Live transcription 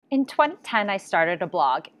In 2010, I started a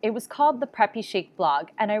blog. It was called the Preppy Chic blog,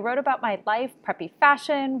 and I wrote about my life, preppy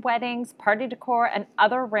fashion, weddings, party decor, and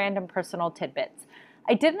other random personal tidbits.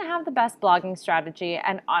 I didn't have the best blogging strategy,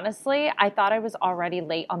 and honestly, I thought I was already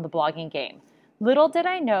late on the blogging game. Little did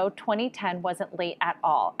I know 2010 wasn't late at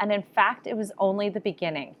all, and in fact, it was only the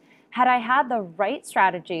beginning. Had I had the right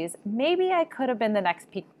strategies, maybe I could have been the next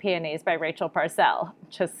Peonies by Rachel Parcell.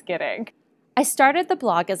 Just kidding. I started the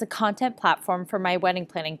blog as a content platform for my wedding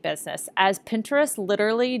planning business, as Pinterest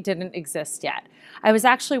literally didn't exist yet. I was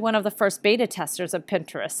actually one of the first beta testers of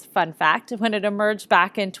Pinterest, fun fact, when it emerged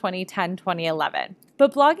back in 2010, 2011.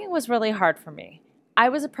 But blogging was really hard for me. I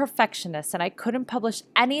was a perfectionist and I couldn't publish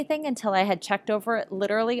anything until I had checked over it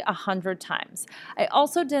literally 100 times. I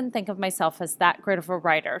also didn't think of myself as that great of a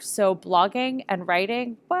writer, so blogging and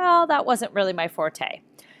writing, well, that wasn't really my forte.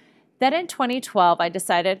 Then in 2012, I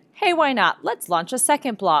decided, hey, why not? Let's launch a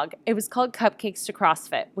second blog. It was called Cupcakes to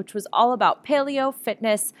CrossFit, which was all about paleo,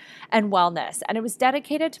 fitness, and wellness. And it was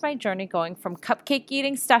dedicated to my journey going from cupcake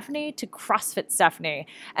eating Stephanie to CrossFit Stephanie.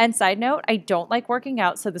 And side note, I don't like working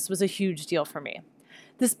out, so this was a huge deal for me.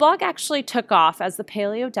 This blog actually took off as the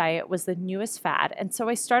paleo diet was the newest fad, and so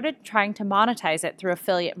I started trying to monetize it through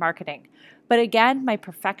affiliate marketing. But again, my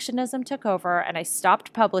perfectionism took over and I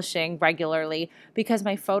stopped publishing regularly because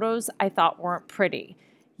my photos I thought weren't pretty.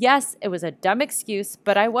 Yes, it was a dumb excuse,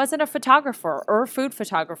 but I wasn't a photographer or a food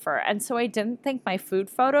photographer, and so I didn't think my food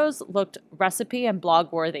photos looked recipe and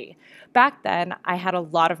blog worthy. Back then, I had a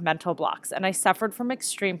lot of mental blocks and I suffered from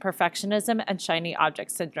extreme perfectionism and shiny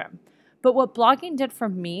object syndrome. But what blogging did for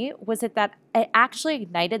me was that it actually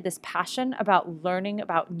ignited this passion about learning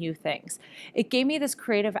about new things. It gave me this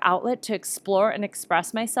creative outlet to explore and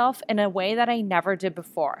express myself in a way that I never did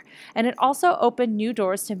before. And it also opened new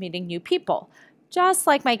doors to meeting new people, just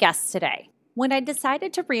like my guests today. When I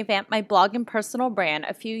decided to revamp my blog and personal brand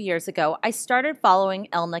a few years ago, I started following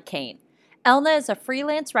Elna Kane. Elna is a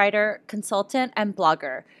freelance writer, consultant, and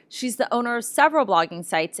blogger. She's the owner of several blogging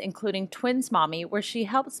sites, including Twins Mommy, where she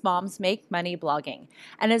helps moms make money blogging,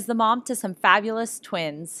 and is the mom to some fabulous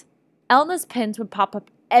twins. Elna's pins would pop up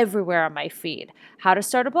everywhere on my feed. How to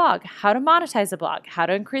start a blog, how to monetize a blog, how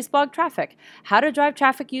to increase blog traffic, how to drive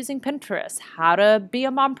traffic using Pinterest, how to be a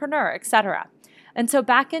mompreneur, etc. And so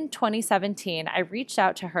back in 2017, I reached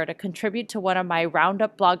out to her to contribute to one of my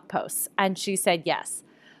Roundup blog posts, and she said yes.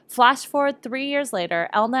 Flash forward 3 years later,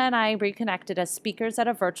 Elna and I reconnected as speakers at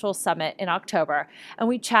a virtual summit in October, and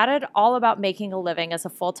we chatted all about making a living as a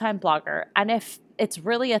full-time blogger and if it's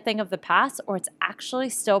really a thing of the past or it's actually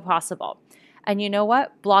still possible. And you know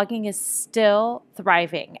what? Blogging is still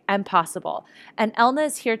thriving and possible. And Elna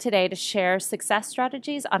is here today to share success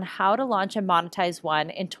strategies on how to launch and monetize one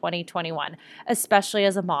in 2021, especially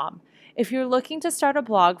as a mom. If you're looking to start a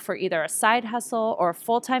blog for either a side hustle or a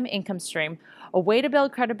full-time income stream, a way to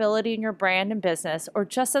build credibility in your brand and business, or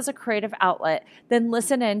just as a creative outlet, then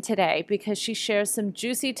listen in today because she shares some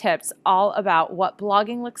juicy tips all about what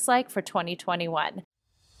blogging looks like for 2021.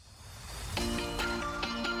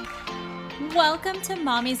 Welcome to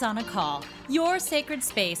Mommy's on a Call, your sacred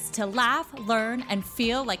space to laugh, learn, and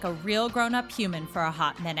feel like a real grown-up human for a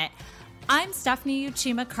hot minute. I'm Stephanie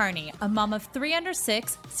Uchima Carney, a mom of 3 under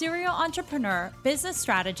 6, serial entrepreneur, business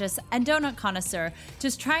strategist, and donut connoisseur,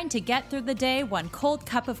 just trying to get through the day one cold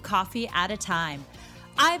cup of coffee at a time.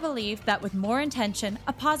 I believe that with more intention,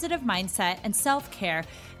 a positive mindset, and self-care,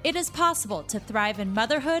 it is possible to thrive in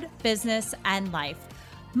motherhood, business, and life.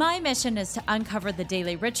 My mission is to uncover the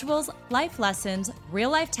daily rituals, life lessons,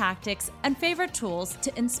 real-life tactics, and favorite tools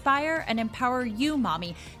to inspire and empower you,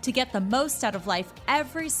 mommy, to get the most out of life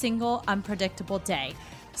every single unpredictable day.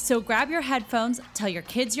 So grab your headphones, tell your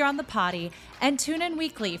kids you're on the potty, and tune in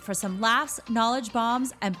weekly for some laughs, knowledge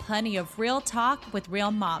bombs, and plenty of real talk with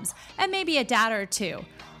real moms, and maybe a dad or two.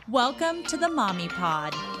 Welcome to the Mommy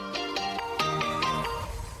Pod.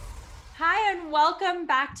 Hi, and welcome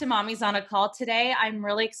back to Mommy's on a Call. Today, I'm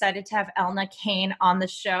really excited to have Elna Kane on the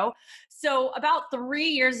show. So about 3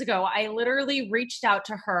 years ago, I literally reached out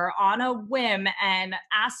to her on a whim and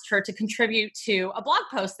asked her to contribute to a blog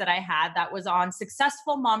post that I had that was on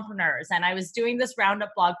successful mompreneurs. And I was doing this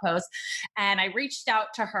Roundup blog post, and I reached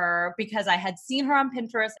out to her because I had seen her on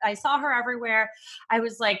Pinterest. I saw her everywhere. I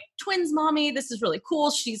was like, Twins Mommy, this is really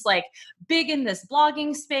cool. She's like big in this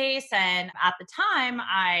blogging space. And at the time,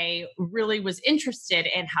 I really was interested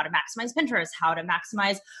in how to maximize Pinterest, how to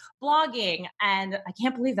maximize blogging. And I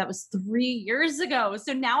can't believe that was 3 years ago.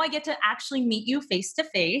 So now I get to actually meet you face to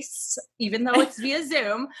face, even though it's via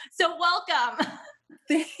Zoom. So welcome.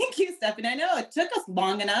 Thank you, Stephanie. I know it took us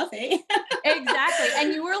long enough, eh? Exactly.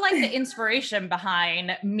 And you were like the inspiration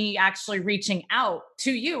behind me actually reaching out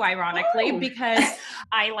to you, ironically, Oh. because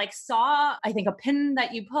I like saw, I think, a pin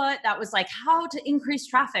that you put that was like how to increase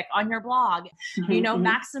traffic on your blog, Mhm, mhm.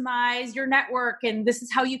 maximize your network, and this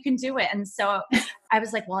is how you can do it. And so I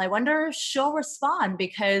was like, well, I wonder if she'll respond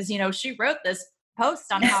because, she wrote this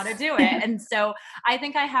post on how to do it. And so I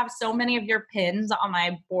think I have so many of your pins on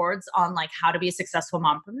my boards on like how to be a successful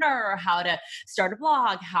mompreneur, how to start a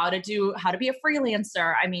blog, how to be a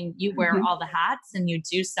freelancer. I mean, you wear Mhm. all the hats and you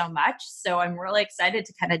do so much. So I'm really excited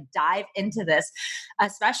to kind of dive into this,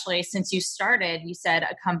 especially since you said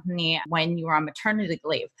a company when you were on maternity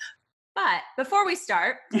leave. But before we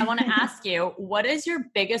start, I want to ask you, what is your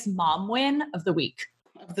biggest mom win of the week?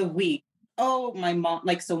 Of the week. Oh, my mom,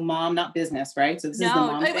 like, so mom, not business, right? So this is the No,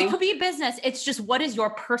 mom it thing. could be business. It's just what is your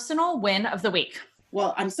personal win of the week?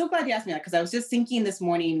 Well, I'm so glad you asked me that because I was just thinking this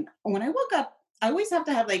morning when I woke up, I always have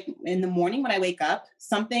to have like in the morning when I wake up,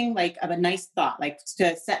 something like of a nice thought, like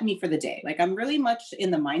to set me for the day. Like I'm really much in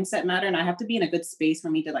the mindset matter and I have to be in a good space for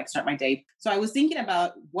me to like start my day. So I was thinking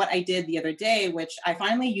about what I did the other day, which I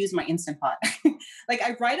finally used my Instant Pot. Like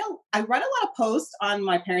I write a lot of posts on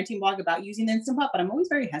my parenting blog about using the Instant Pot, but I'm always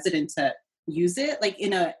very hesitant to use it like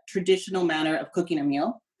in a traditional manner of cooking a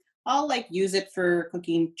meal. I'll like use it for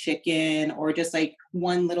cooking chicken or just like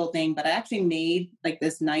one little thing, but I actually made like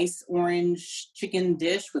this nice orange chicken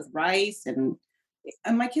dish with rice and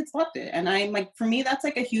my kids loved it. And I'm like, for me, that's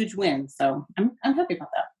like a huge win. So I'm happy about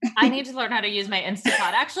I that. need to learn how to use my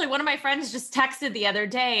Instapot. Actually, one of my friends just texted the other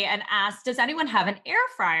day and asked, does anyone have an air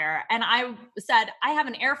fryer? And I said, I have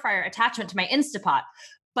an air fryer attachment to my Instapot,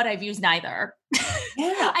 but I've used neither.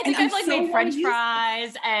 Yeah. I And think I'm I've like so made want to French use it.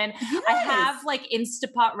 fries and I have Yes, like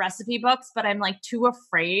Instapot recipe books, but I'm like too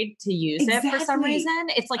afraid to use it for some exactly. reason.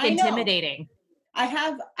 It's like I know. intimidating. I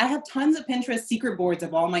have tons of Pinterest secret boards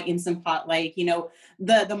of all my Instant Pot, like,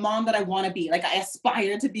 the mom that I want to be. Like I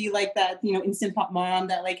aspire to be like that, Instant Pot mom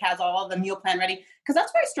that like has all the meal plan ready. Cause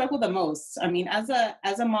that's where I struggle the most. I mean, as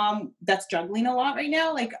a mom that's juggling a lot right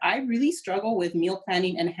now, like I really struggle with meal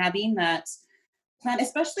planning and having that plan,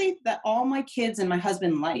 especially that all my kids and my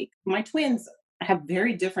husband like. My twins have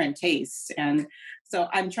very different tastes. And so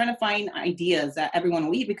I'm trying to find ideas that everyone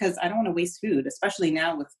will eat because I don't want to waste food, especially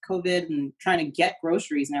now with COVID and trying to get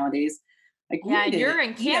groceries nowadays. Like we Yeah, need and to you're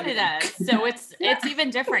in eat everything. Canada, so it's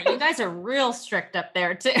even different. You guys are real strict up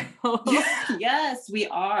there too. Yeah, yes, we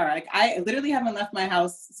are. Like I literally haven't left my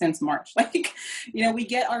house since March. Like, we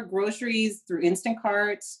get our groceries through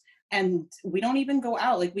Instacart and we don't even go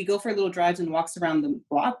out. Like we go for little drives and walks around the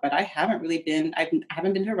block, but I haven't been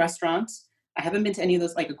to a restaurant. I haven't been to any of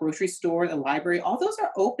those like a grocery store, the library. All those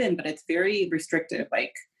are open, but it's very restrictive.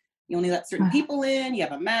 Like you only let certain people in, you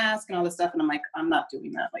have a mask and all this stuff. And I'm like, I'm not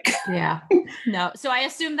doing that. Like Yeah. No. So I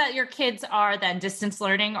assume that your kids are then distance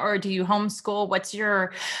learning or do you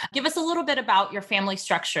homeschool? Give us a little bit about your family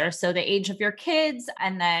structure. So the age of your kids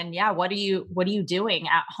and then yeah, what are you doing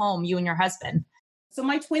at home, you and your husband? So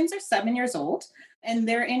my twins are 7 years old and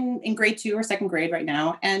they're in grade two or second grade right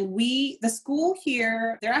now. And the school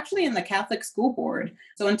here, they're actually in the Catholic school board.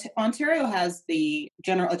 So Ontario has the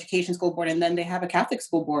general education school board and then they have a Catholic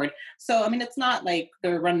school board. So, I mean, it's not like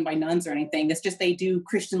they're run by nuns or anything. It's just they do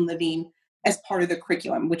Christian living as part of the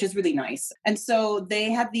curriculum, which is really nice. And so they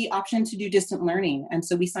have the option to do distant learning. And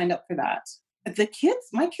so we signed up for that.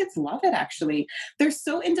 My kids love it actually. They're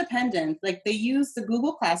so independent. Like they use the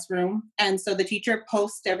Google Classroom. And so the teacher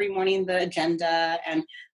posts every morning the agenda. And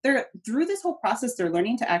they're through this whole process, they're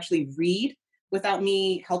learning to actually read without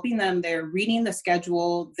me helping them. They're reading the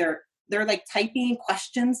schedule. They're like typing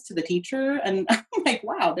questions to the teacher. And I'm like,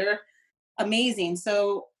 wow, they're amazing.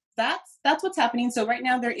 So that's what's happening. So right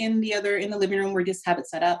now they're in the living room. We just have it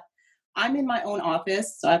set up. I'm in my own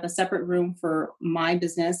office, so I have a separate room for my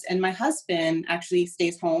business. And my husband actually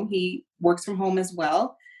stays home. He works from home as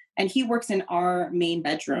well, and he works in our main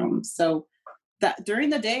bedroom. So that during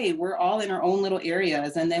the day, we're all in our own little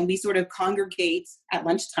areas, and then we sort of congregate at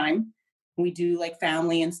lunchtime. We do like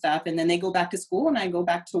family and stuff, and then they go back to school, and I go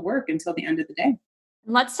back to work until the end of the day.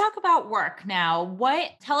 Let's talk about work now.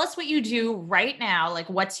 Tell us what you do right now. Like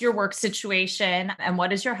what's your work situation and what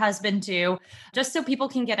does your husband do? Just so people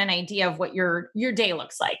can get an idea of what your day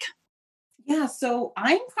looks like. Yeah, so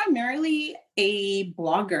I'm primarily a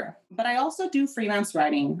blogger, but I also do freelance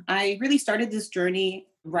writing. I really started this journey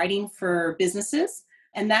writing for businesses,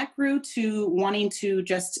 and that grew to wanting to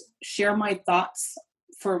just share my thoughts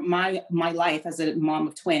for my life as a mom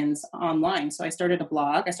of twins online. So I started a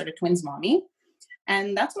blog. I started Twins Mommy,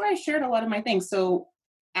 and that's where I shared a lot of my things. So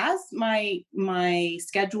as my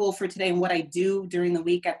schedule for today and what I do during the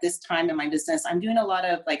week at this time in my business, I'm doing a lot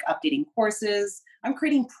of like updating courses. I'm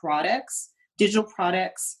creating products, digital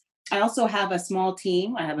products. I also have a small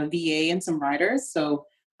team. I have a VA and some writers. So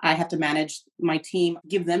I have to manage my team,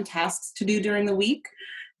 give them tasks to do during the week.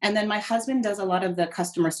 And then my husband does a lot of the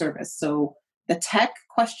customer service. So the tech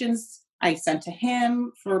questions I send to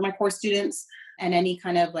him for my course students, and any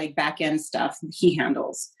kind of like back end stuff he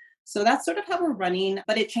handles. So that's sort of how we're running,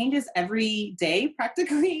 but it changes every day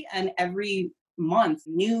practically and every month.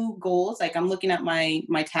 New goals. Like I'm looking at my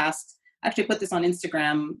tasks. I actually put this on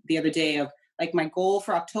Instagram the other day of like my goal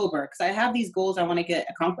for October because I have these goals I want to get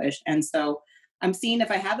accomplished. And so I'm seeing if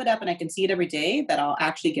I have it up and I can see it every day that I'll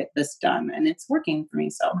actually get this done, and it's working for me.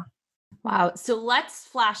 So Wow. So let's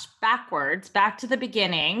flash backwards, back to the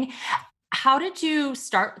beginning. How did you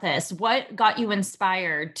start this? What got you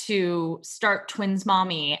inspired to start Twins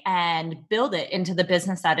Mommy and build it into the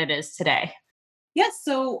business that it is today? yes,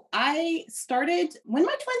 so I started when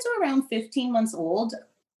my twins were around 15 months old.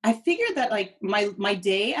 I figured that like my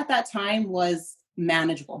day at that time was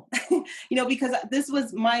manageable, because this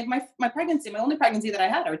was my pregnancy, my only pregnancy that I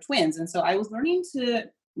had are twins, and so I was learning to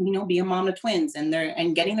be a mom of twins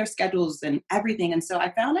and getting their schedules and everything. And so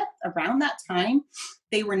I found that around that time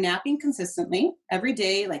they were napping consistently every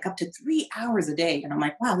day, like up to 3 hours a day, and I'm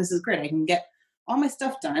like, wow, this is great. I can get all my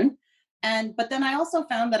stuff done. But then I also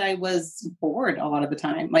found that I was bored a lot of the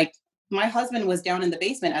time. Like my husband was down in the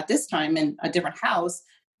basement at this time in a different house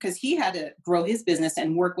because he had to grow his business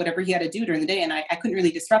and work whatever he had to do during the day. And I couldn't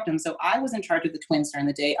really disrupt him. So I was in charge of the twins during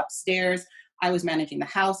the day upstairs. I was managing the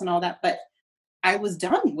house and all that. But I was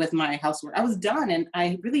done with my housework. I was done and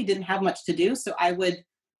I really didn't have much to do. So I would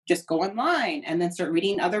just go online and then start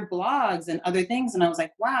reading other blogs and other things. And I was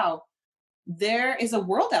like, wow, there is a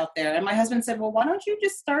world out there. And my husband said, well, why don't you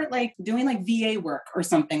just start like doing like VA work or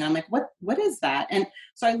something? I'm like, what is that? And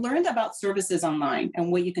so I learned about services online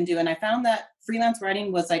and what you can do. And I found that freelance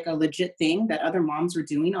writing was like a legit thing that other moms were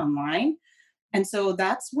doing online. And so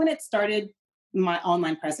that's when it started my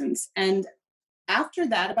online presence. And after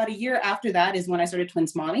that, about a year after that is when I started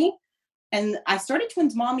Twins Mommy. And I started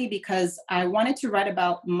Twins Mommy because I wanted to write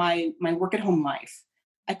about my work at home life.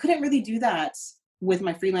 I couldn't really do that with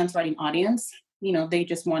my freelance writing audience. They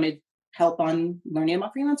just wanted help on learning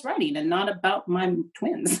about freelance writing and not about my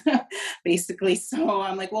twins, basically. So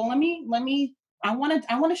I'm like, well, let me, I want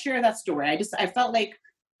to share that story. I felt like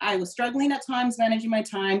I was struggling at times managing my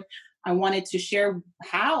time. I wanted to share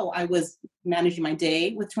how I was managing my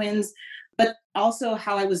day with twins, but also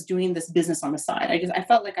how I was doing this business on the side. I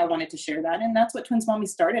felt like I wanted to share that. And that's what Twins Mommy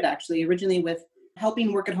started actually, originally with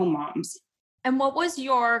helping work at home moms. And what was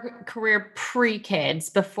your career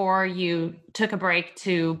pre-kids before you took a break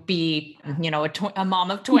to be, a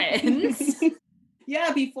mom of twins?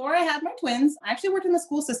 Yeah, before I had my twins, I actually worked in the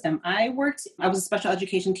school system. I was a special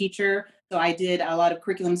education teacher. So I did a lot of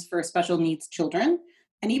curriculums for special needs children.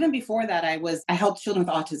 And even before that, I helped children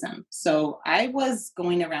with autism. So I was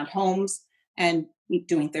going around homes and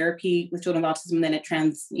doing therapy with children with autism. Then it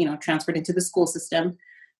transferred into the school system.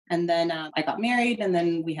 And then I got married, and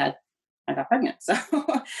then I got pregnant. So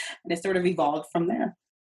and it sort of evolved from there.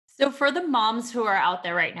 So for the moms who are out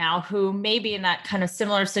there right now, who may be in that kind of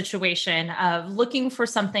similar situation of looking for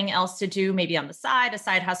something else to do, maybe on the side, a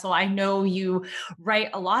side hustle, I know you write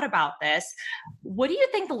a lot about this. What do you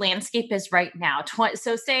think the landscape is right now?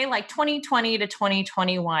 So say like 2020 to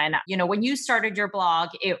 2021, when you started your blog,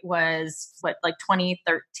 it was like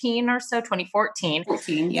 2013 or so, 2014.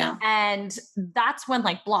 14, yeah. And that's when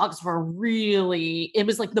like blogs were it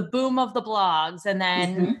was like the boom of the blogs. And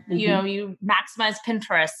then, you maximize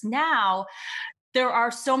Pinterest. Now there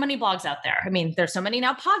are so many blogs out there. I mean, there's so many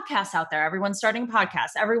now podcasts out there. Everyone's starting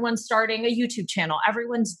podcasts. Everyone's starting a YouTube channel.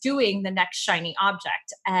 Everyone's doing the next shiny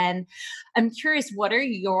object. And I'm curious, what are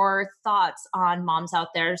your thoughts on moms out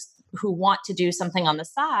there who want to do something on the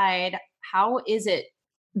side? How is it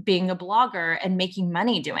being a blogger and making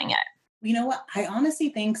money doing it? You know what? I honestly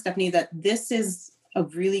think, Stephanie, that this is a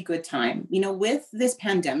really good time, with this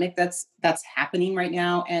pandemic that's happening right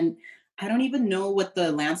now. And I don't even know what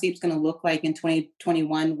the landscape's going to look like in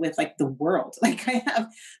 2021 with like the world. Like I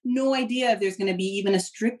have no idea if there's going to be even a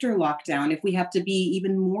stricter lockdown, if we have to be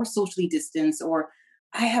even more socially distanced, or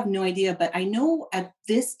I have no idea. But I know at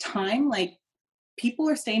this time, like people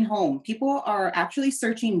are staying home. People are actually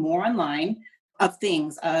searching more online of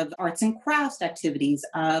things, of arts and crafts activities,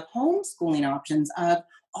 of homeschooling options, of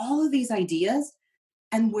all of these ideas.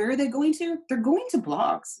 And where are they going to? They're going to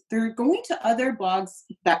blogs. They're going to other blogs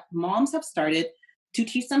that moms have started to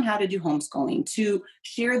teach them how to do homeschooling, to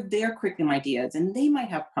share their curriculum ideas. And they might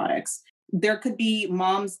have products. there could be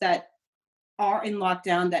moms that are in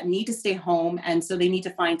lockdown that need to stay home. And so they need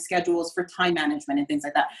to find schedules for time management and things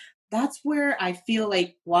like that. That's where I feel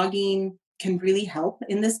like blogging can really help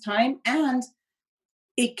in this time. And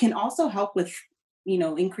it can also help with,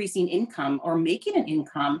 increasing income or making an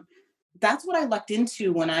income. That's what I lucked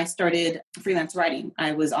into when I started freelance writing.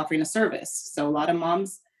 I was offering a service. So a lot of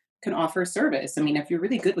moms can offer service. I mean, if you're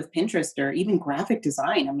really good with Pinterest or even graphic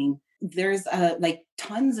design, I mean, there's like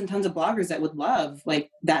tons and tons of bloggers that would love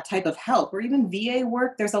like that type of help, or even VA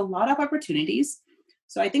work. There's a lot of opportunities.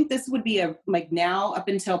 So I think this would be like now up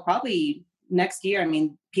until probably next year. I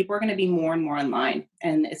mean, people are going to be more and more online,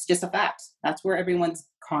 and it's just a fact. That's where everyone's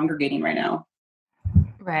congregating right now.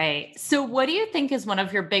 Right. So what do you think is one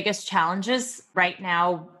of your biggest challenges right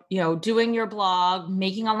now, doing your blog,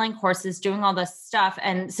 making online courses, doing all this stuff?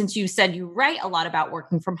 And since you said you write a lot about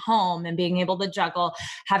working from home and being able to juggle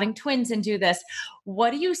having twins and do this,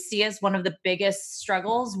 what do you see as one of the biggest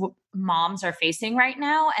struggles moms are facing right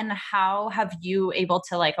now? And how have you able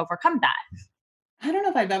to like overcome that? I don't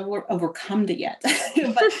know if I've ever overcome it yet,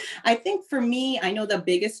 but I think for me, I know the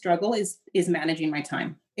biggest struggle is managing my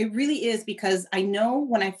time. It really is, because I know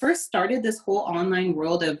when I first started this whole online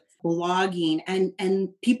world of blogging and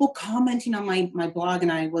people commenting on my blog,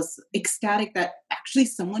 and I was ecstatic that actually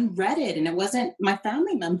someone read it and it wasn't my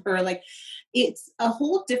family member. Like, it's a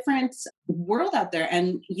whole different world out there,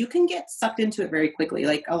 and you can get sucked into it very quickly.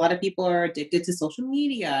 Like, a lot of people are addicted to social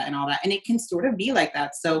media and all that, and it can sort of be like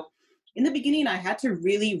that. So in the beginning, I had to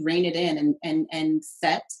really rein it in and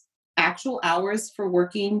set actual hours for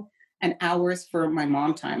working and hours for my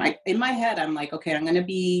mom time. In my head, I'm like, okay, I'm going to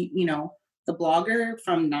be, the blogger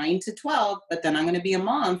from 9 to 12, but then I'm going to be a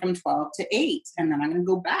mom from 12 to 8, and then I'm going to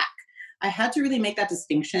go back. I had to really make that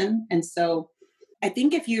distinction. And so I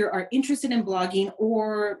think if you are interested in blogging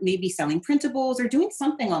or maybe selling printables or doing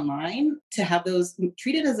something online, to have those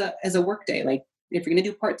treated as a work day. Like, if you're going to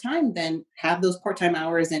do part-time, then have those part-time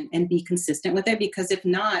hours and be consistent with it, because if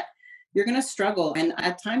not, you're going to struggle. And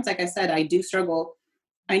at times, like I said, I do struggle.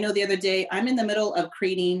 I know the other day I'm in the middle of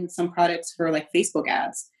creating some products for like Facebook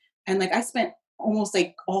ads. And like, I spent almost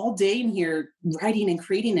like all day in here writing and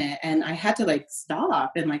creating it. And I had to like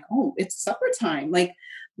stop and like, oh, it's supper time. Like,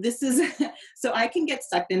 this is, so I can get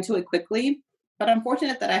sucked into it quickly. But I'm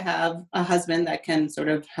fortunate that I have a husband that can sort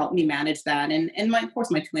of help me manage that. And of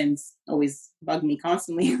course, my twins always bug me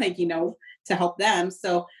constantly, like, to help them.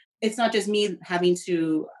 So it's not just me having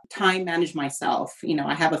to time manage myself.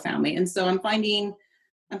 I have a family. And so I'm finding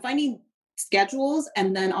schedules,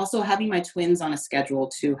 and then also having my twins on a schedule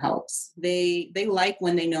too helps. They like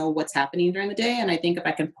when they know what's happening during the day. And I think if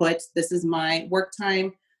I can put, this is my work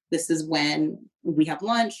time, this is when we have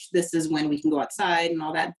lunch, this is when we can go outside and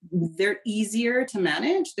all that, they're easier to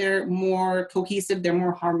manage. They're more cohesive. They're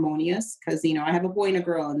more harmonious, because, I have a boy and a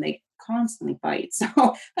girl and they constantly fight. So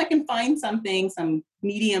if I can find some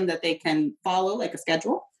medium that they can follow, like a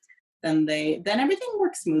schedule, then everything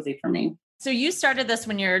works smoothly for me. So you started this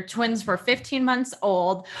when your twins were 15 months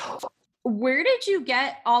old. Where did you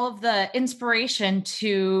get all of the inspiration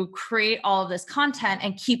to create all of this content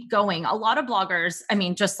and keep going? A lot of bloggers, I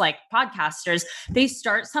mean, just like podcasters, they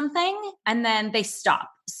start something and then they stop.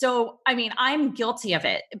 So, I mean, I'm guilty of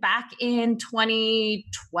it. Back in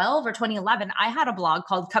 2012 or 2011, I had a blog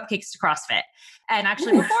called Cupcakes to CrossFit. And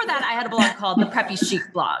actually before that, I had a blog called the Preppy Chic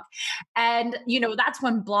blog. And, that's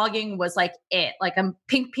when blogging was like it. Like,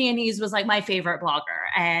 Pink Peonies was like my favorite blogger.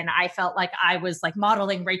 And I felt like I was like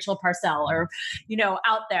modeling Rachel Parcell or,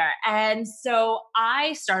 out there. And so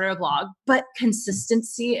I started a blog, but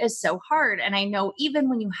consistency is so hard. And I know even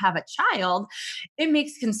when you have a child, it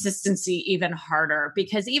makes consistency even harder,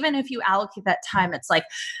 because even if you allocate that time, it's like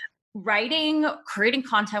writing, creating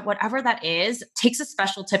content, whatever that is, takes a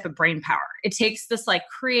special type of brain power. It takes this like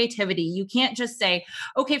creativity. You can't just say,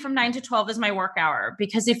 okay, from 9 to 12 is my work hour,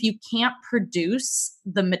 because if you can't produce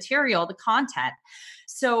the material, the content.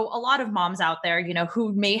 So a lot of moms out there,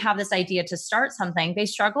 who may have this idea to start something, they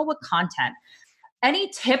struggle with content. Any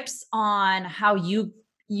tips on how you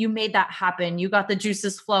made that happen? You got the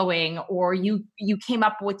juices flowing, or you came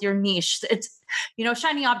up with your niche. It's,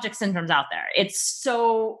 shiny object syndrome's out there. It's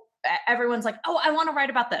so everyone's like, oh, I want to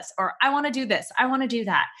write about this, or I want to do this, I want to do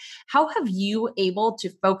that. How have you able to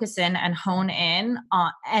focus in and hone in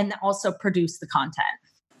and also produce the content?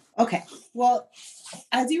 Okay. Well,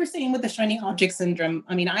 as you were saying with the shiny object syndrome,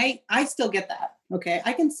 I mean, I still get that. Okay.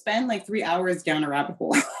 I can spend like 3 hours down a rabbit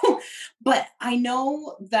hole, but I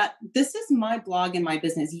know that this is my blog and my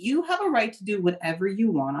business. You have a right to do whatever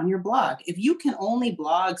you want on your blog. If you can only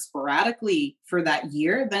blog sporadically for that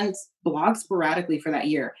year, then blog sporadically for that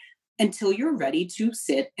year. until you're ready to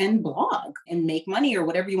sit and blog and make money or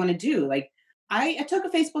whatever you want to do. Like I took a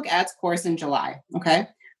Facebook ads course in July. Okay.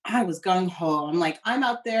 I was gung ho. I'm like, I'm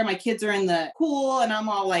out there. My kids are in the pool and I'm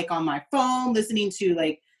all like on my phone listening to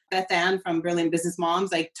like Beth Ann from Brilliant Business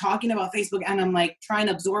Moms, like talking about Facebook. And I'm like trying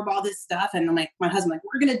to absorb all this stuff. And I'm like, my husband, like,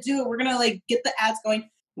 we're going to do it. We're going to like get the ads going.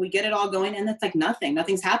 We get it all going. And it's like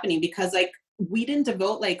nothing's happening because like we didn't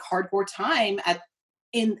devote like hardcore time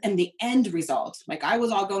in the end result. Like I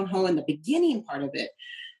was all gung ho in the beginning part of it.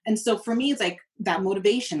 And so for me, it's like that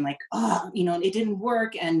motivation, like, oh, it didn't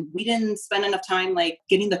work. And we didn't spend enough time like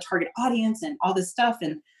getting the target audience and all this stuff.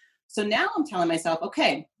 And so now I'm telling myself,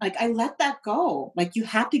 okay, like I let that go. Like you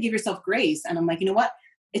have to give yourself grace. And I'm like, you know what?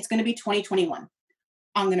 It's going to be 2021.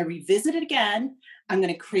 I'm going to revisit it again. I'm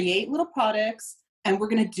going to create little products and we're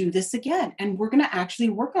going to do this again. And we're going to actually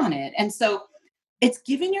work on it. And so it's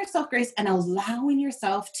giving yourself grace and allowing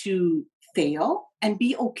yourself to fail and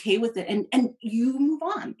be okay with it. And you move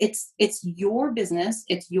on. It's your business.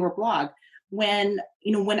 It's your blog. When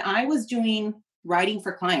I was doing writing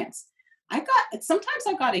for clients, sometimes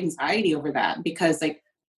I got anxiety over that because like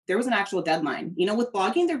there was an actual deadline. With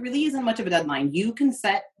blogging, there really isn't much of a deadline. You can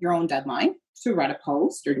set your own deadline to write a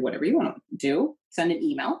post or do whatever you want to do, send an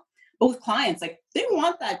email. But with clients, like they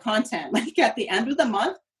want that content, like at the end of the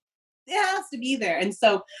month, it has to be there. And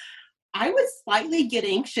so I would slightly get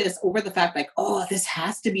anxious over the fact like, oh, this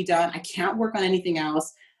has to be done. I can't work on anything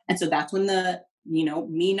else. And so that's when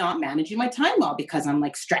me not managing my time well, because I'm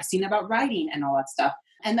like stressing about writing and all that stuff.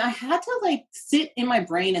 And I had to like sit in my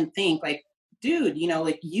brain and think like, dude,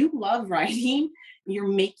 like you love writing. You're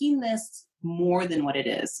making this more than what it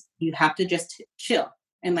is. You have to just chill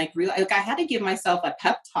and like realize, like I had to give myself a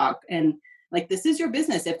pep talk and like, this is your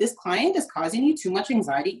business. If this client is causing you too much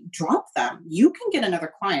anxiety, drop them. You can get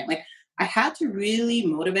another client. Like I had to really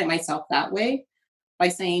motivate myself that way by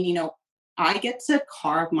saying, I get to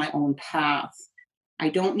carve my own path. I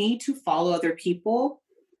don't need to follow other people.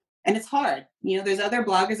 And it's hard. There's other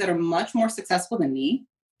bloggers that are much more successful than me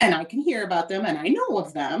and I can hear about them and I know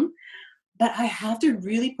of them, but I have to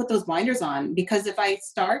really put those blinders on because if I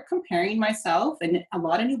start comparing myself, and a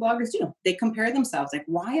lot of new bloggers do, they compare themselves. Like,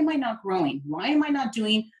 why am I not growing? Why am I not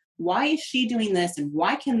doing, why is she doing this? And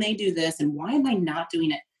why can they do this? And why am I not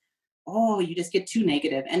doing it? Oh, you just get too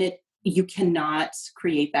negative and you cannot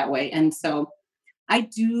create that way. And so I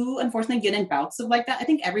do unfortunately get in bouts of like that. I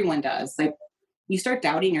think everyone does. Like you start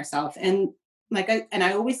doubting yourself. And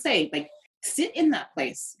I always say, like, sit in that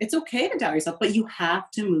place. It's okay to doubt yourself, but you have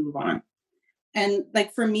to move on. And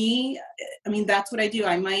like for me, I mean, that's what I do.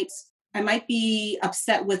 I might be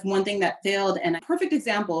upset with one thing that failed. And a perfect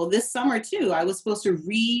example, this summer too, I was supposed to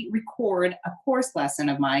re-record a course lesson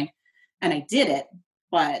of mine and I did it,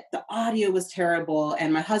 but the audio was terrible.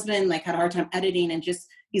 And my husband like had a hard time editing and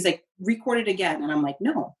he's like, record it again. And I'm like,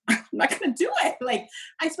 no, I'm not going to do it. Like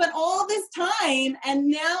I spent all this time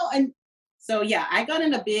and so yeah, I got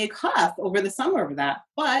in a big huff over the summer over that,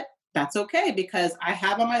 but that's okay because I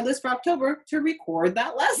have on my list for October to record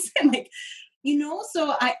that lesson. Like,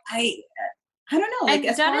 so I don't know. Like,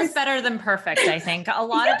 and done is better than perfect, I think. A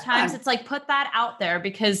lot of times it's like, put that out there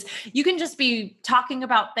because you can just be talking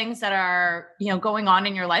about things that are, going on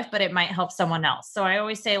in your life, but it might help someone else. So I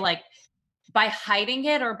always say like, by hiding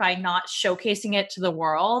it or by not showcasing it to the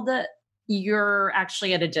world, you're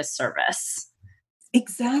actually at a disservice.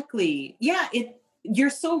 Exactly. Yeah.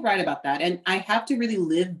 You're so right about that. And I have to really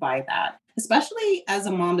live by that, especially as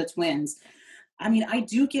a mom to twins. I mean, I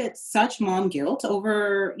do get such mom guilt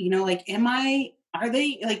over, like, are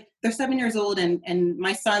they like, they're 7 years old and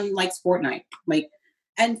my son likes Fortnite. Like,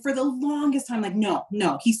 and for the longest time, like,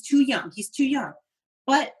 no, he's too young. He's too young,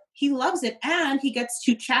 but he loves it. And he gets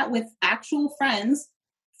to chat with actual friends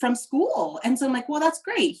from school. And so I'm like, well, that's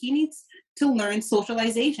great. He needs to learn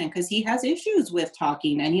socialization because he has issues with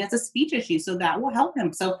talking and he has a speech issue. So that will help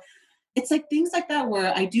him. So it's like things like that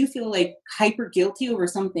where I do feel like hyper guilty over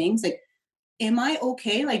some things. Like, am I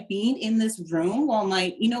okay? Like being in this room while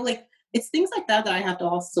like it's things like that I have to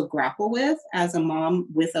also grapple with as a mom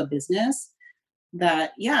with a business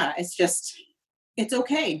that, yeah, it's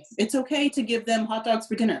okay. It's okay to give them hot dogs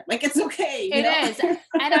for dinner. Like, it's okay. It is.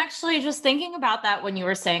 And actually just thinking about that when you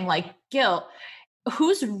were saying like guilt,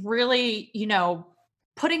 who's really,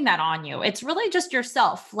 putting that on you. It's really just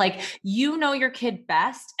yourself. Like, you know your kid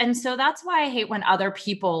best. And so that's why I hate when other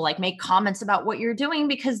people like make comments about what you're doing,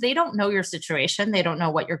 because they don't know your situation. They don't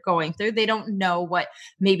know what you're going through. They don't know what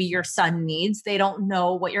maybe your son needs. They don't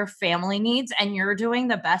know what your family needs. And you're doing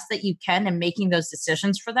the best that you can and making those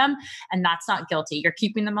decisions for them. And that's not guilty. You're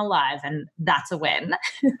keeping them alive. And that's a win.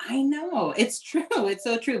 I know, it's true. It's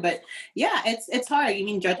so true. But yeah, it's hard. I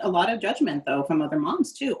mean, a lot of judgment though from other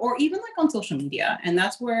moms too, or even like on social media. And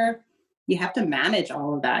that's where you have to manage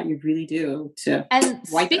all of that. You really do, to And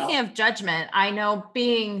wipe it speaking off. of judgment, I know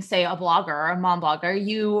being, say, a blogger or a mom blogger,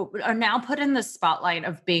 you are now put in the spotlight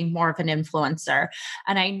of being more of an influencer.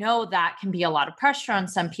 And I know that can be a lot of pressure on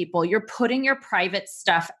some people. You're putting your private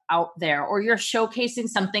stuff out there, or you're showcasing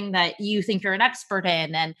something that you think you're an expert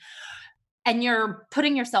in. And you're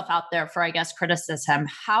putting yourself out there for, I guess, criticism.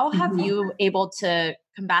 How have Mhm. you able to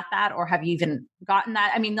combat that? Or have you even gotten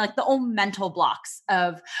that? I mean, like the old mental blocks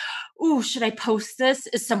of, oh, should I post this?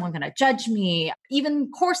 Is someone going to judge me? Even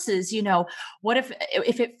courses, what if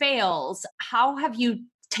it fails? How have you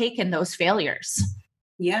taken those failures?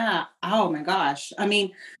 Yeah. Oh my gosh. I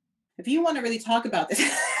mean, if you want to really talk about this.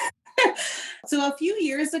 So a few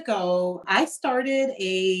years ago, I started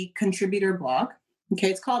a contributor blog. Okay,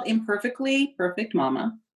 it's called Imperfectly Perfect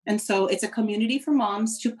Mama. And so it's a community for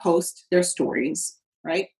moms to post their stories,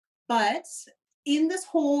 right? But in this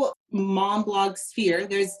whole mom blog sphere,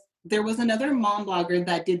 there was another mom blogger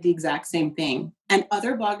that did the exact same thing. And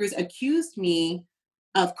other bloggers accused me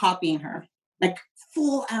of copying her, like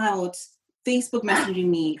full out Facebook messaging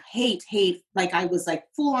me, hate. Like I was like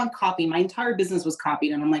full on copy. My entire business was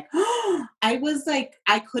copied. And I'm like, I was like,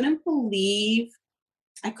 I couldn't believe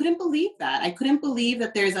that. I couldn't believe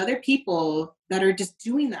that there's other people that are just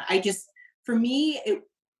doing that. For me,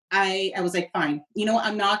 I was like, fine,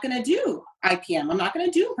 I'm not going to do IPM. I'm not going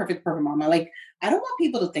to do Perfect Mama. Like, I don't want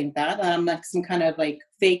people to think that I'm like some kind of like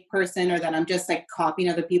fake person, or that I'm just like copying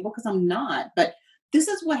other people, because I'm not. But this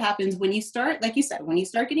is what happens when you start, like you said, when you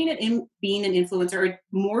start getting it in being an influencer, or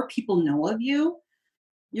more people know of you,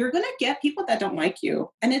 you're going to get people that don't like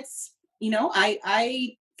you. And it's,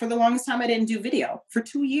 I for the longest time, I didn't do video. For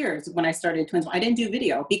 2 years when I started Twins, I didn't do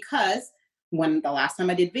video, because when the last time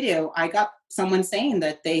I did video, I got someone saying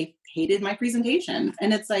that they hated my presentation.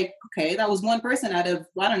 And it's like, okay, that was one person out of,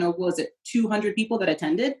 I don't know, what was it, 200 people that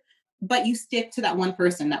attended? But you stick to that one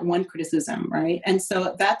person, that one criticism, right? And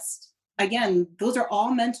so that's, again, those are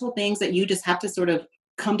all mental things that you just have to sort of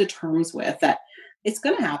come to terms with, that it's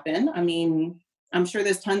going to happen. I mean, I'm sure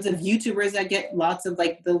there's tons of YouTubers that get lots of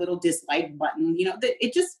like the little dislike button,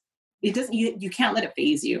 it doesn't, you can't let it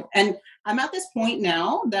phase you. And I'm at this point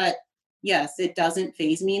now that, yes, it doesn't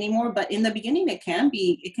phase me anymore, but in the beginning it can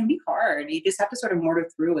be hard. You just have to sort of mortar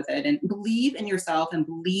through with it and believe in yourself and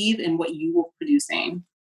believe in what you are producing.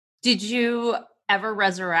 Did you ever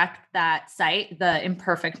resurrect that site, the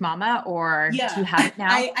Imperfect Mama, or do you Yeah, have it now?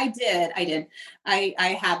 I did.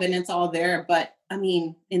 I have, and it's all there. But I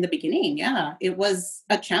mean, in the beginning, yeah, it was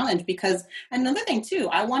a challenge, because another thing too,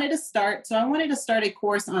 I wanted to start a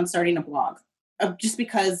course on starting a blog, just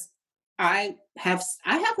because I have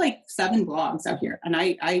like 7 blogs out here, and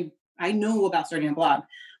I know about starting a blog,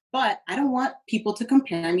 but I don't want people to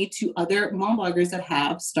compare me to other mom bloggers that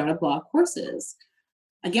have startup blog courses.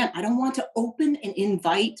 Again, I don't want to open and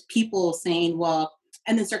invite people saying, well,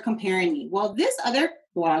 and then start comparing me. Well, this other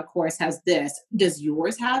blog course has this. Does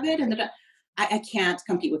yours have it? And I can't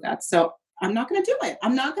compete with that. So I'm not going to do it.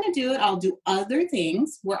 I'm not going to do it. I'll do other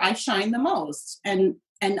things where I shine the most. And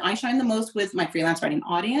I shine the most with my freelance writing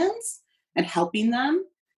audience and helping them.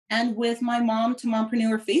 And with my Mom to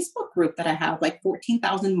Mompreneur Facebook group that I have, like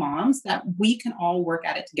 14,000 moms, that we can all work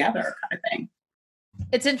at it together, kind of thing.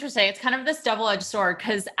 It's interesting. It's kind of this double-edged sword,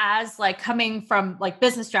 because as like coming from like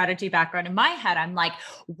business strategy background in my head, I'm like,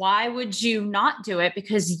 why would you not do it?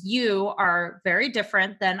 Because you are very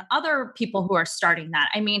different than other people who are starting that.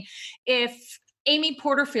 I mean, if Amy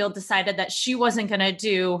Porterfield decided that she wasn't going to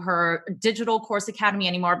do her digital course academy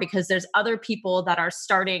anymore because there's other people that are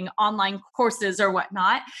starting online courses or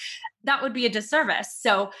whatnot, that would be a disservice.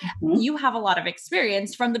 So Mhm. you have a lot of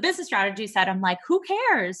experience from the business strategy side. I'm like, who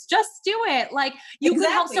cares? Just do it. Like, you could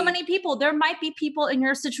help so Exactly. many people. There might be people in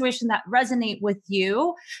your situation that resonate with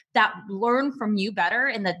you, that learn from you better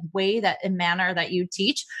in the way that in manner that you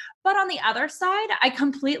teach. But on the other side, I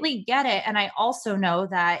completely get it. And I also know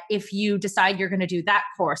that if you decide you're going to do that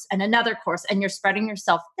course and another course and you're spreading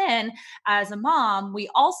yourself thin, as a mom, we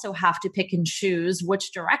also have to pick and choose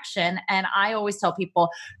which direction. And I always tell people,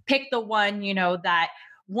 pick the one, that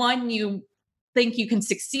one, you think you can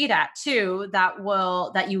succeed at too,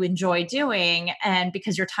 that you enjoy doing. And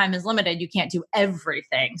because your time is limited, you can't do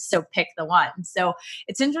everything. So pick the one. So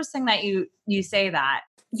it's interesting that you say that.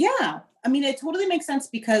 Yeah. I mean, it totally makes sense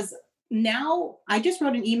because now I just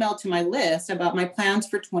wrote an email to my list about my plans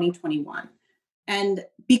for 2021. And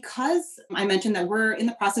because I mentioned that we're in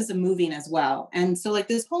the process of moving as well. And so, like,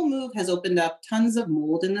 this whole move has opened up tons of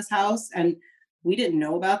mold in this house. And we didn't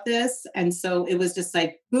know about this. And so it was just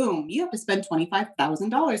like, boom, you have to spend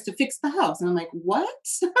 $25,000 to fix the house. And I'm like, what?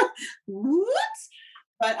 What?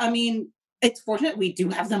 But I mean, it's fortunate we do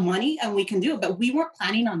have the money and we can do it, but we weren't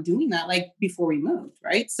planning on doing that like before we moved,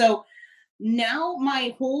 right? So now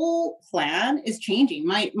my whole plan is changing.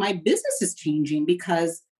 My business is changing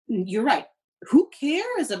because you're right. Who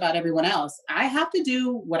cares about everyone else? I have to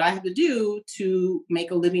do what I have to do to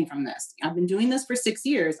make a living from this. I've been doing this for 6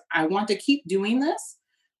 years. I want to keep doing this.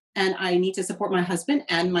 And I need to support my husband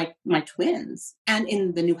and my twins and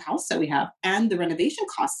in the new house that we have and the renovation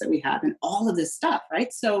costs that we have and all of this stuff,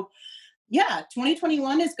 right? So yeah,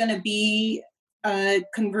 2021 is going to be a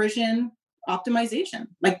conversion optimization.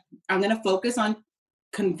 Like, I'm going to focus on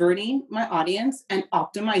converting my audience and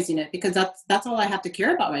optimizing it because that's all I have to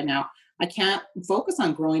care about right now. I can't focus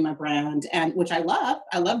on growing my brand, and which I love.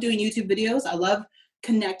 I love doing YouTube videos. I love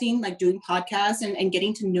connecting, like doing podcasts and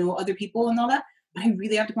getting to know other people and all that. But I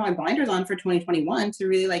really have to put my blinders on for 2021 to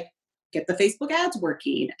really like get the Facebook ads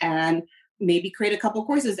working and maybe create a couple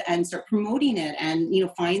courses and start promoting it and, you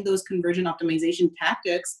know, find those conversion optimization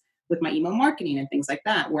tactics with my email marketing and things like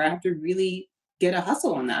that, where I have to really get a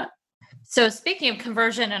hustle on that. So speaking of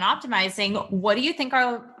conversion and optimizing, what do you think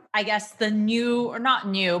are, I guess, the new, or not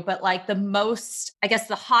new, but like the most, I guess,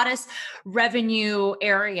 the hottest revenue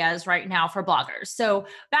areas right now for bloggers? So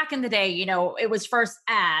back in the day, you know, it was first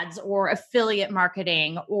ads or affiliate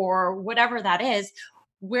marketing or whatever that is.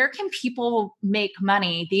 Where can people make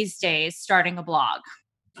money these days starting a blog?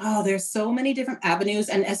 Oh, there's so many different avenues.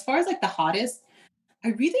 And as far as like the hottest,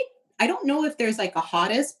 I don't know if there's like a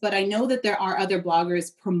hottest, but I know that there are other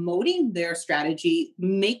bloggers promoting their strategy,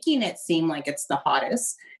 making it seem like it's the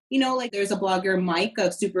hottest. You know, like there's a blogger, Mike,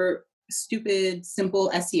 of Super Stupid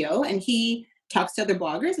Simple SEO, and he talks to other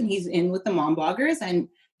bloggers and he's in with the mom bloggers and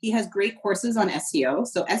he has great courses on SEO.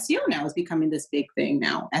 So SEO now is becoming this big thing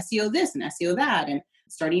now. SEO this and SEO that, and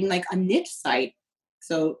starting like a niche site.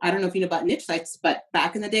 So I don't know if you know about niche sites, but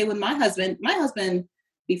back in the day with my husband,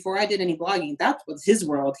 before I did any blogging, that was his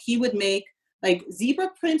world. He would make like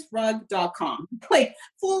zebraprintrug.com, like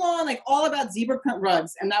full on, like all about zebra print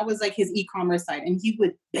rugs. And that was like his e-commerce site. And he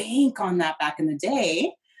would bank on that back in the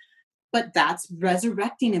day. But that's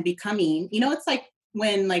resurrecting and becoming, you know, it's like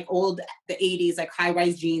when like the 80s, like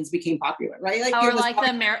high-rise jeans became popular, right? Like, or like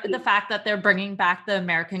the fact that they're bringing back the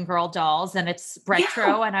American Girl dolls and it's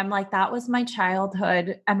retro. Yeah. And I'm like, that was my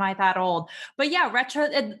childhood. Am I that old? But yeah, retro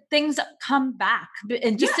things come back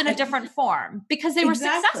and just in a different form because they were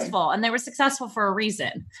successful and they were successful for a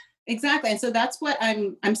reason. Exactly. And so that's what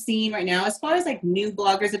I'm seeing right now. As far as like new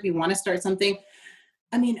bloggers, if you want to start something,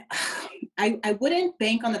 I mean, I wouldn't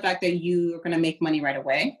bank on the fact that you are going to make money right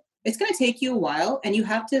away. It's going to take you a while and you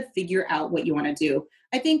have to figure out what you want to do.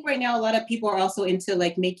 I think right now, a lot of people are also into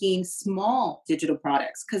like making small digital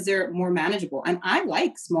products because they're more manageable. And I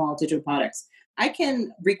like small digital products. I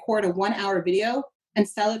can record a 1-hour video and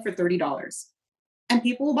sell it for $30 and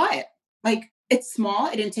people will buy it. Like, it's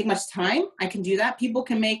small. It didn't take much time. I can do that. People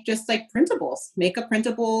can make just like printables, make a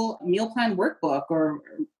printable meal plan workbook or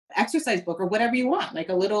exercise book or whatever you want, like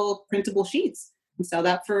a little printable sheets and sell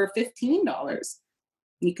that for $15.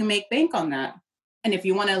 You can make bank on that. And if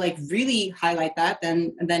you want to like really highlight that,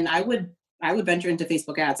 then I would venture into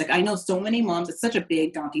Facebook ads. Like, I know so many moms, it's such a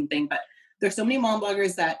big daunting thing, but there's so many mom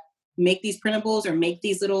bloggers that make these printables or make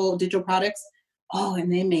these little digital products. Oh,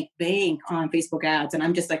 and they make bank on Facebook ads. And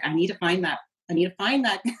I'm just like, I need to find that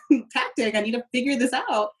tactic. I need to figure this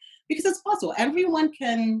out because it's possible. Everyone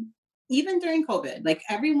can, even during COVID, like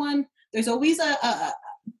everyone, there's always a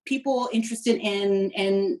people interested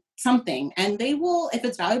in something, and they will, if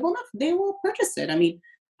it's valuable enough, they will purchase it. I mean,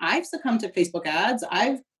 I've succumbed to Facebook ads.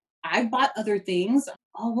 I've bought other things.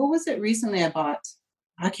 Oh, what was it recently I bought?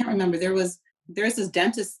 I can't remember. There's this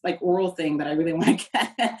dentist like oral thing that I really want to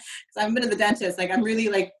get because I haven't been to the dentist. Like, I'm really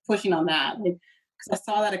like pushing on that. Like, because I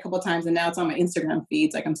saw that a couple of times and now it's on my Instagram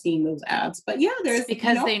feeds. Like, I'm seeing those ads. But yeah, there's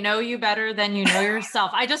because they know you better than you know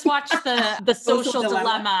yourself. I just watched the social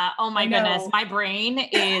dilemma. Oh my goodness. My brain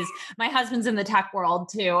is, my husband's in the tech world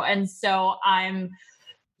too. And so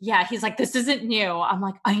he's like, this isn't new. I'm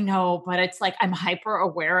like, I know, but it's like, I'm hyper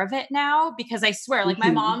aware of it now because I swear, like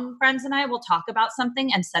my mom friends and I will talk about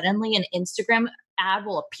something and suddenly an Instagram ad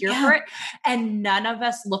will appear Yeah. for it. And none of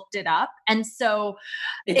us looked it up. And so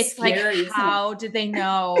it's like, scary, isn't it? how did they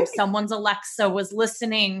know someone's Alexa was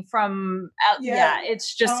listening from, Yeah.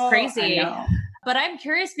 it's just Oh, I crazy. know. But I'm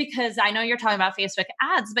curious because I know you're talking about Facebook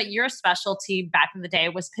ads, but your specialty back in the day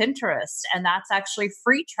was Pinterest. And that's actually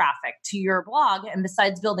free traffic to your blog. And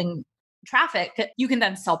besides building traffic, you can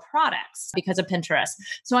then sell products because of Pinterest.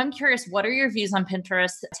 So I'm curious, what are your views on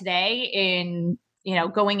Pinterest today in,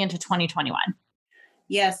 going into 2021?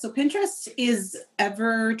 Yeah, so Pinterest is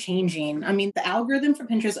ever changing. I mean, the algorithm for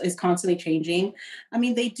Pinterest is constantly changing. I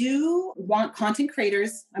mean, they do want content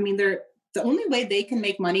creators. I mean, the only way they can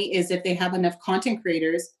make money is if they have enough content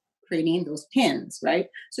creators creating those pins, right?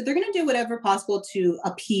 So they're going to do whatever possible to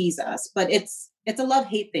appease us, but it's a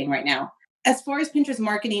love-hate thing right now. As far as Pinterest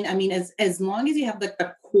marketing, I mean, as long as you have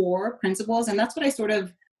the core principles, and that's what I sort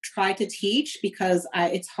of try to teach because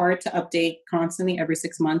it's hard to update constantly every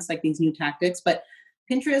 6 months, like these new tactics, but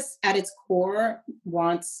Pinterest at its core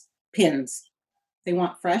wants pins. They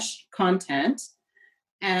want fresh content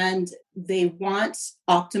and they want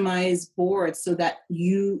optimized boards so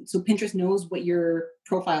Pinterest knows what your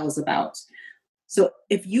profile is about. So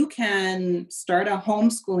if you can start a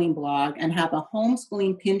homeschooling blog and have a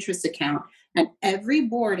homeschooling Pinterest account and every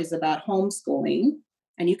board is about homeschooling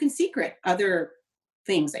and you can secret other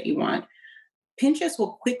things that you want, Pinterest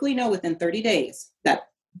will quickly know within 30 days that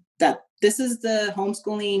this is the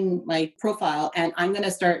homeschooling profile, and I'm going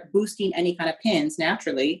to start boosting any kind of pins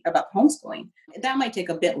naturally about homeschooling. That might take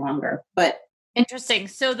a bit longer, but interesting.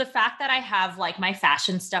 So the fact that I have my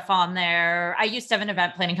fashion stuff on there, I used to have an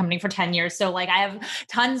event planning company for 10 years. So I have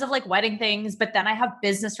tons of wedding things, but then I have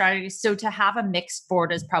business strategies. So to have a mixed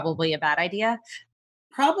board is probably a bad idea.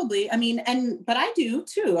 Probably. I mean, but I do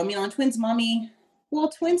too. I mean, on Twins Mommy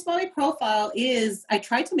profile I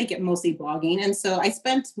tried to make it mostly blogging. And so I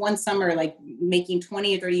spent one summer making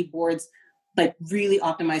 20 or 30 boards, really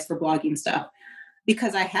optimized for blogging stuff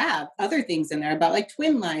because I have other things in there about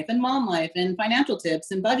twin life and mom life and financial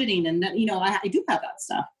tips and budgeting. And I do have that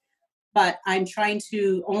stuff, but I'm trying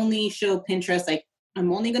to only show Pinterest.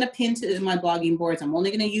 I'm only going to pin to my blogging boards. I'm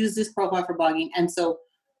only going to use this profile for blogging. And so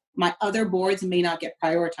my other boards may not get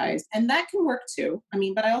prioritized, and that can work too. I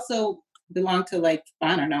mean, but I also belong to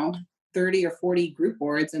 30 or 40 group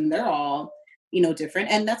boards, and they're all different.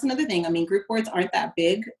 And that's another thing. I mean, group boards aren't that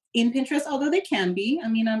big in Pinterest, although they can be. I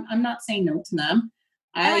mean, I'm not saying no to them.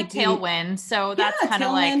 I like Tailwind, so that's kind of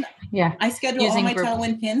I schedule all my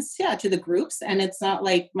Tailwind pins to the groups, and it's not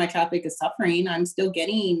like my traffic is suffering. I'm still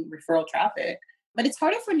getting referral traffic, but it's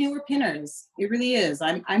harder for newer pinners. It really is.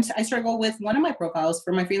 I struggle with one of my profiles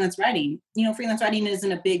for my freelance writing. Freelance writing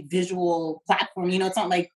isn't a big visual platform. It's not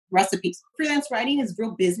like recipes. Freelance writing is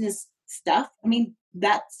real business stuff. I mean,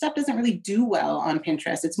 that stuff doesn't really do well on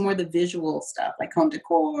Pinterest. It's more the visual stuff like home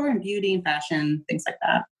decor and beauty and fashion, things like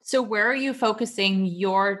that. So where are you focusing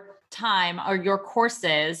your time or your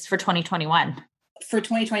courses for 2021? For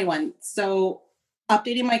 2021. So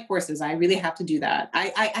updating my courses, I really have to do that.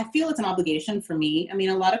 I feel it's an obligation for me. I mean,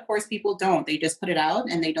 a lot of course people don't. They just put it out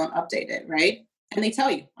and they don't update it, right? And they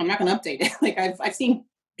tell you, I'm not going to update it. I've seen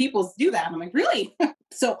people do that. And I'm like, really?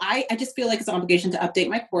 So I just feel like it's an obligation to update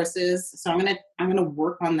my courses. So I'm gonna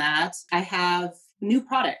work on that. I have new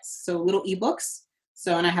products, so little ebooks.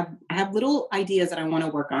 So and I have little ideas that I want to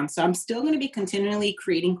work on. So I'm still going to be continually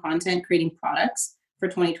creating content, creating products for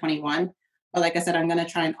 2021. But like I said, I'm going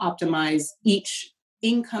to try and optimize each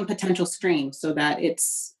income potential stream so that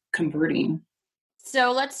it's converting.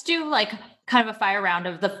 So let's do kind of a fire round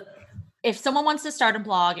of if someone wants to start a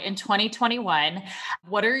blog in 2021,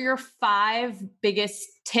 what are your 5 biggest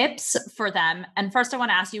tips for them? And first I want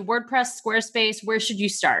to ask you, WordPress, Squarespace, where should you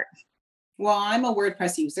start? Well, I'm a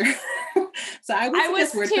WordPress user. So I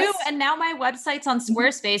was WordPress too. And now my website's on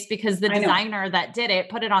Squarespace because the designer that did it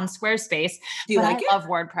put it on Squarespace. Do you like it? I love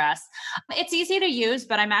WordPress. It's easy to use,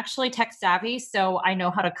 but I'm actually tech savvy. So I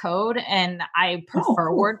know how to code and I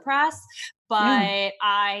prefer WordPress, but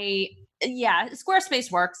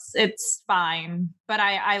Squarespace works. It's fine, but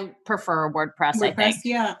I prefer WordPress. I think.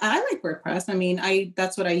 Yeah, I like WordPress. I mean,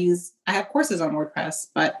 that's what I use. I have courses on WordPress,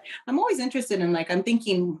 but I'm always interested in I'm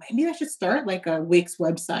thinking maybe I should start a Wix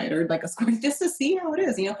website or a Squarespace just to see how it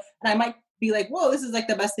is, And I might be like, whoa, this is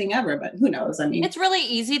the best thing ever, but who knows? I mean, it's really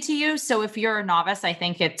easy to use. So if you're a novice, I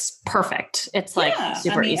think it's perfect. It's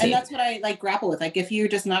super easy. And that's what I grapple with. If you're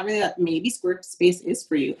just not really maybe Squarespace is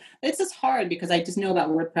for you. It's just hard because I just know about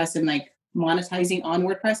WordPress and monetizing on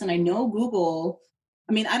WordPress. And I know Google,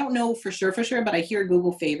 I mean, I don't know for sure, but I hear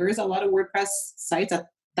Google favors a lot of WordPress sites.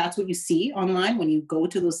 That's what you see online when you go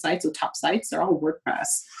to those sites, the top sites, they're all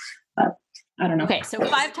WordPress. I don't know. Okay, so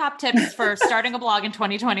 5 top tips for starting a blog in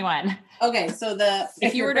 2021. Okay, so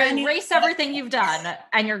if you were to erase everything you've done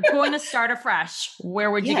and you're going to start afresh,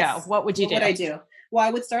 where would you go? What would you do? What would I do? Well,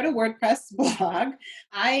 I would start a WordPress blog.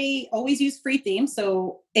 I always use free themes.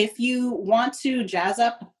 So if you want to jazz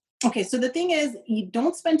up, okay, so the thing is, you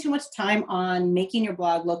don't spend too much time on making your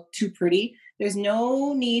blog look too pretty. There's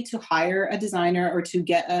no need to hire a designer or to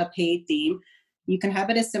get a paid theme. You can have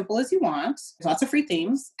it as simple as you want. There's lots of free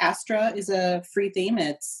themes. Astra is a free theme.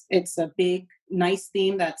 It's a big, nice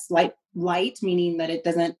theme that's light, meaning that it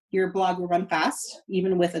doesn't, your blog will run fast,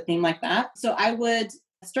 even with a theme like that. So I would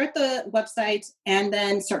start the website and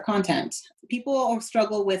then start content. People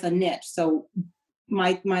struggle with a niche. So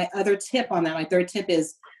my other tip on that, my third tip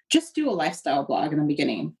is just do a lifestyle blog in the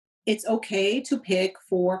beginning. It's okay to pick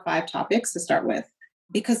 4 or 5 topics to start with,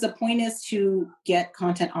 because the point is to get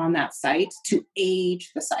content on that site, to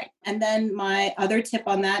age the site. And then my other tip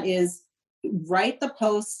on that is write the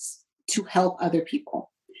posts to help other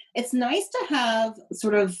people. It's nice to have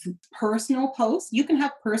sort of personal posts. You can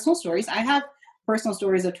have personal stories. I have personal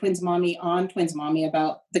stories of Twins Mommy on Twins Mommy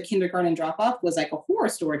about the kindergarten drop-off was like a horror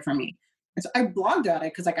story for me. And so I blogged on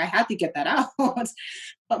it because I had to get that out.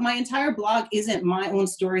 But my entire blog isn't my own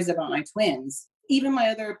stories about my twins. Even my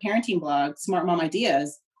other parenting blog, Smart Mom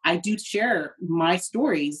Ideas, I do share my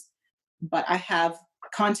stories, but I have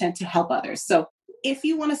content to help others. So if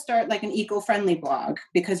you want to start like an eco-friendly blog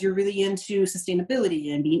because you're really into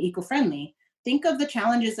sustainability and being eco-friendly, think of the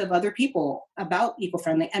challenges of other people about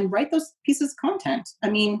eco-friendly and write those pieces of content. I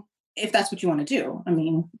mean, if that's what you want to do. I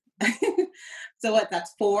mean, so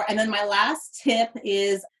that's 4. And then my last tip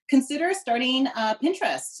is consider starting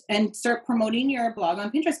Pinterest and start promoting your blog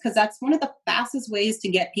on Pinterest, because that's one of the fastest ways to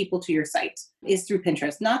get people to your site is through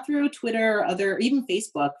Pinterest, not through Twitter or even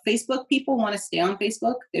Facebook. Facebook, people want to stay on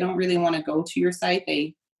Facebook. They don't really want to go to your site.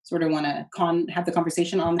 They sort of want to have the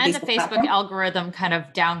conversation on the Facebook And the Facebook platform. algorithm kind of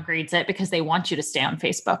downgrades it because they want you to stay on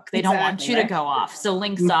Facebook. They don't want you to go off. So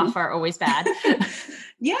links off are always bad.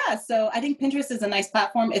 Yeah. So I think Pinterest is a nice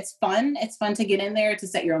platform. It's fun. It's fun to get in there, to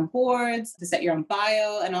set your own boards, to set your own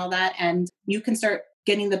bio and all that. And you can start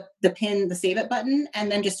getting the pin, the save it button,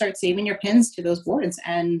 and then just start saving your pins to those boards.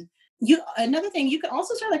 And another thing, you can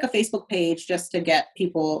also start like a Facebook page just to get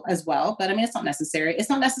people as well. But I mean, it's not necessary. It's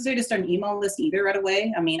not necessary to start an email list either right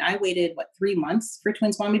away. I mean, I waited 3 months for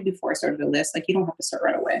Twins Mommy before I started a list. Like, you don't have to start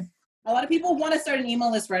right away. A lot of people want to start an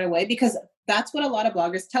email list right away because that's what a lot of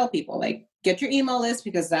bloggers tell people. Like, get your email list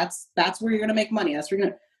because that's where you're going to make money. That's where you're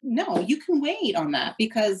going to. No, you can wait on that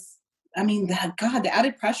because, I mean, the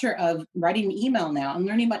added pressure of writing an email now and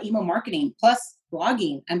learning about email marketing plus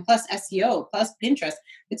blogging and plus SEO plus Pinterest,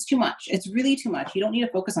 it's too much. It's really too much. You don't need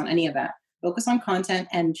to focus on any of that. Focus on content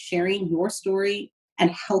and sharing your story and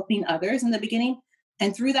helping others in the beginning.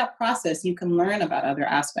 And through that process, you can learn about other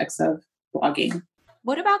aspects of blogging.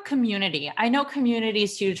 What about community? I know community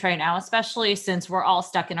is huge right now, especially since we're all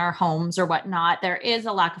stuck in our homes or whatnot. There is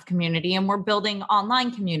a lack of community and we're building online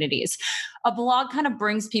communities. A blog kind of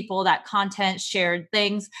brings people that content, shared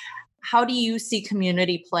things. How do you see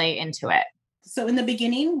community play into it? So in the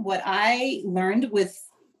beginning, what I learned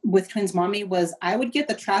with Twins Mommy was I would get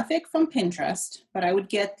the traffic from Pinterest, but I would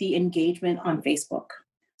get the engagement on Facebook.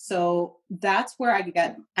 So that's where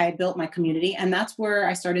I built my community. And that's where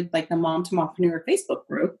I started like the Mom to Mompreneur Facebook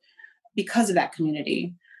group because of that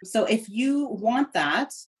community. So if you want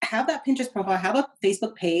that, have that Pinterest profile, have a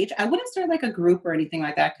Facebook page. I wouldn't start like a group or anything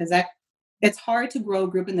like that because it's hard to grow a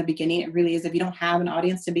group in the beginning. It really is if you don't have an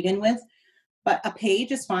audience to begin with. But a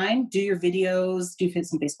page is fine. Do your videos, do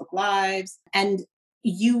some Facebook Lives, and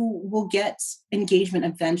you will get engagement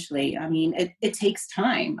eventually. I mean, it takes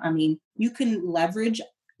time. I mean, you can leverage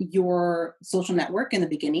your social network in the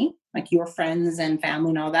beginning, like your friends and family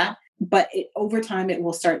and all that. But over time, it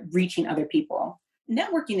will start reaching other people.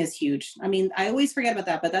 Networking is huge. I mean, I always forget about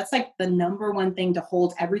that, but that's like the number one thing to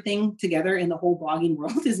hold everything together in the whole blogging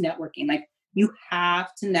world is networking. Like, you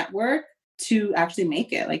have to network to actually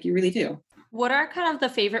make it. Like, you really do. What are kind of the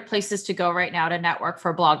favorite places to go right now to network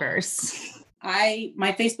for bloggers?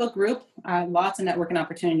 My Facebook group, lots of networking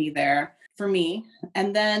opportunity there for me.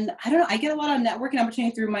 And then, I don't know, I get a lot of networking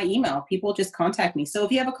opportunity through my email. People just contact me. So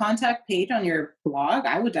if you have a contact page on your blog,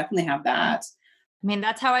 I would definitely have that. I mean,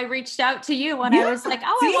 that's how I reached out to you when I was like,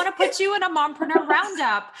 oh, I want to put you in a Mompreneur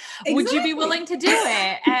Roundup. Exactly. Would you be willing to do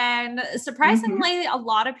it? And surprisingly, a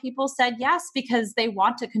lot of people said yes, because they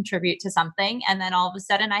want to contribute to something. And then all of a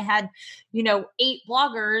sudden I had, 8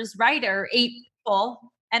 bloggers, 8 people,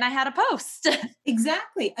 and I had a post.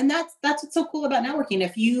 Exactly. And that's what's so cool about networking.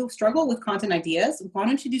 If you struggle with content ideas, why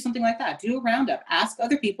don't you do something like that? Do a roundup. Ask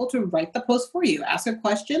other people to write the post for you. Ask a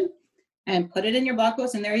question. and put it in your blog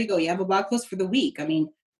post. And there you go. You have a blog post for the week. I mean,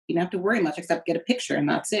 you don't have to worry much except get a picture and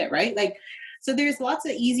that's it, right? Like, so there's lots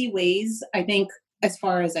of easy ways, I think, as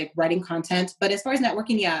far as like writing content. But as far as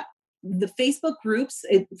networking, yeah, the Facebook groups,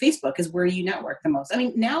 Facebook is where you network the most. I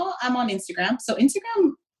mean, now I'm on Instagram. So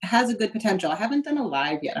Instagram has a good potential. I haven't done a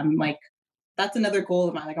live yet. I'm like, that's another goal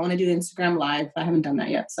of mine. Like I want to do Instagram live. I haven't done that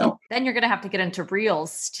yet. So then you're going to have to get into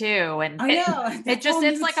reels too. And I know.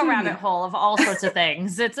 it's like a rabbit hole of all sorts of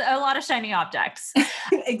things. It's a lot of shiny objects.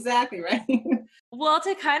 Exactly. Right. Well,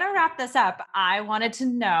 to kind of wrap this up, I wanted to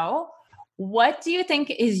know, what do you think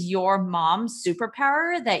is your mom's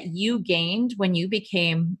superpower that you gained when you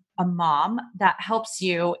became a mom that helps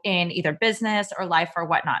you in either business or life or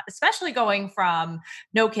whatnot, especially going from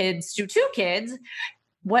no kids to 2 kids?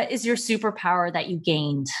 What is your superpower that you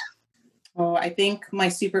gained? Oh, I think my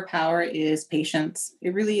superpower is patience.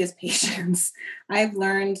 It really is patience. I've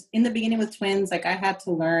learned in the beginning with twins, like I had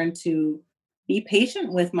to learn to be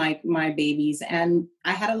patient with my babies, and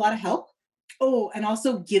I had a lot of help. Oh, and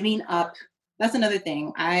also giving up. That's another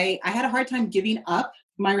thing. I had a hard time giving up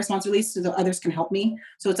my responsibilities so that others can help me.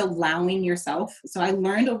 So it's allowing yourself. So I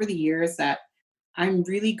learned over the years that I'm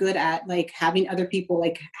really good at like having other people,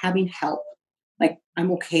 like having help. Like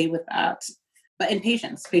I'm okay with that. But in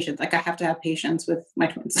patience, like I have to have patience with my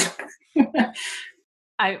twins.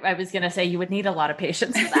 I was going to say you would need a lot of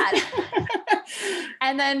patience for that.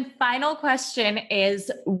 And then final question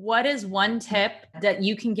is, what is one tip that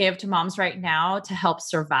you can give to moms right now to help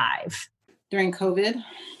survive? During COVID?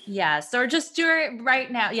 Yes, or just do it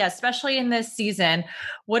right now. Yeah, especially in this season.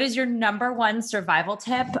 What is your number one survival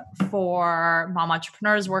tip for mom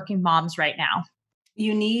entrepreneurs, working moms right now?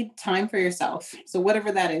 You need time for yourself. So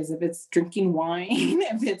whatever that is, if it's drinking wine,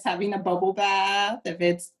 if it's having a bubble bath, if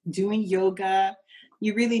it's doing yoga,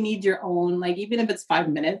 you really need your own, like, even if it's 5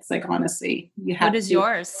 minutes, like, honestly, you have What is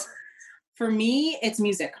yours? For me, it's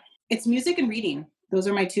music. It's music and reading. Those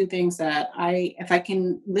are my 2 things that if I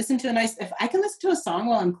can listen to a song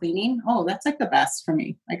while I'm cleaning, oh, that's like the best for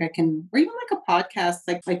me. Like or even like a podcast,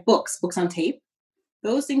 like books on tape.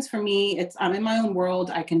 Those things for me, I'm in my own world.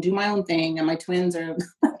 I can do my own thing. And my twins are,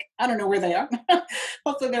 I don't know where they are.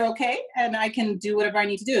 Hopefully they're okay. And I can do whatever I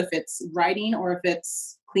need to do, if it's writing or if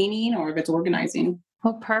it's cleaning or if it's organizing.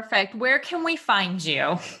 Oh, perfect. Where can we find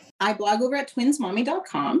you? I blog over at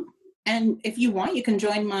twinsmommy.com. And if you want, you can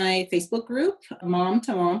join my Facebook group, Mom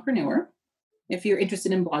to Mompreneur, if you're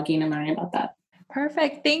interested in blogging and learning about that.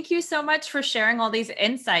 Perfect. Thank you so much for sharing all these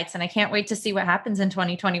insights. And I can't wait to see what happens in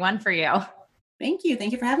 2021 for you. Thank you.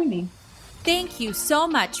 Thank you for having me. Thank you so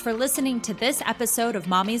much for listening to this episode of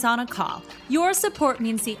Mommy's on a Call. Your support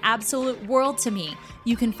means the absolute world to me.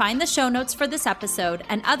 You can find the show notes for this episode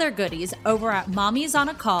and other goodies over at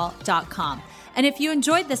mommysonacall.com. And if you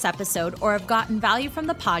enjoyed this episode or have gotten value from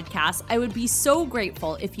the podcast, I would be so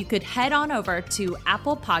grateful if you could head on over to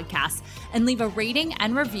Apple Podcasts and leave a rating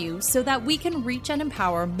and review so that we can reach and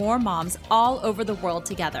empower more moms all over the world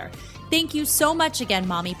together. Thank you so much again,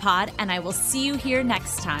 Mommy Pod, and I will see you here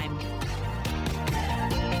next time.